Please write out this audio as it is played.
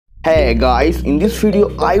Hey guys, in this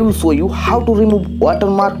video I will show you how to remove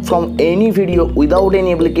watermark from any video without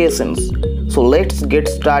any applications. So let's get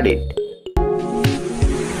started.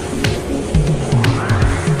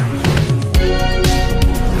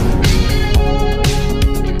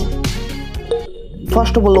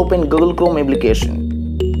 First of all, open Google Chrome application.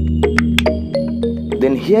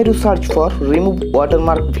 Then here you search for remove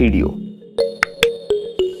watermark video.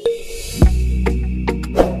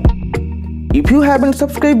 If you haven't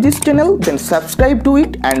subscribed this channel, then subscribe to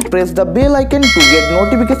it and press the bell icon to get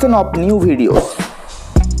notification of new videos.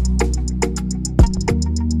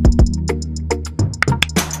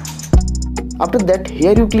 After that,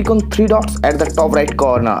 here you click on three dots at the top right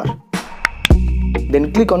corner.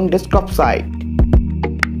 Then click on desktop site.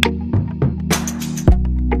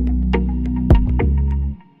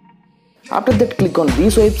 After that, click on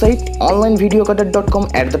this website onlinevideocutter.com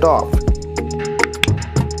at the top.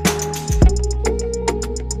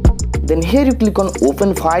 Then here you click on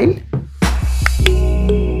open file.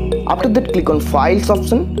 After that, click on files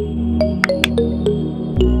option.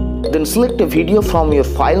 Then select a video from your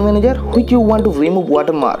file manager which you want to remove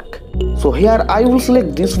watermark. So here I will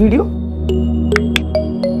select this video.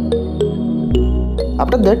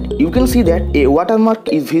 After that, you can see that a watermark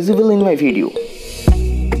is visible in my video.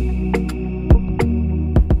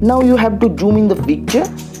 Now you have to zoom in the picture.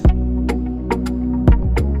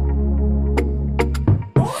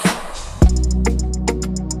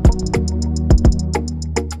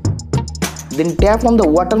 Then tap on the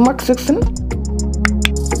watermark section.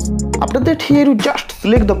 After that, here you just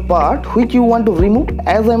select the part which you want to remove,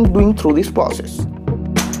 as I am doing through this process.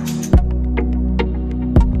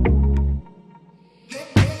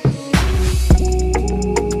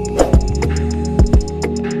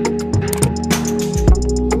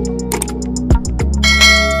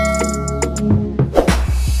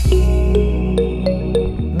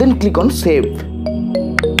 Then click on save.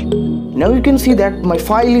 Now you can see that my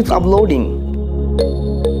file is uploading.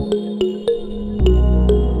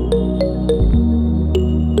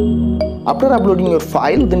 After uploading your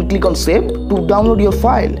file, then click on save to download your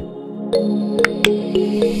file.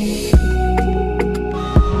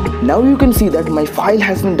 Now you can see that my file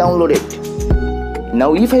has been downloaded.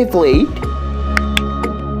 Now if I play it,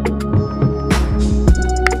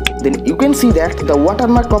 then you can see that the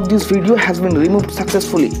watermark of this video has been removed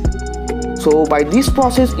successfully. So by this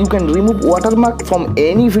process you can remove watermark from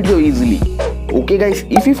any video easily. Okay guys,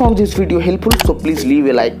 if you found this video helpful, so please leave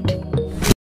a like.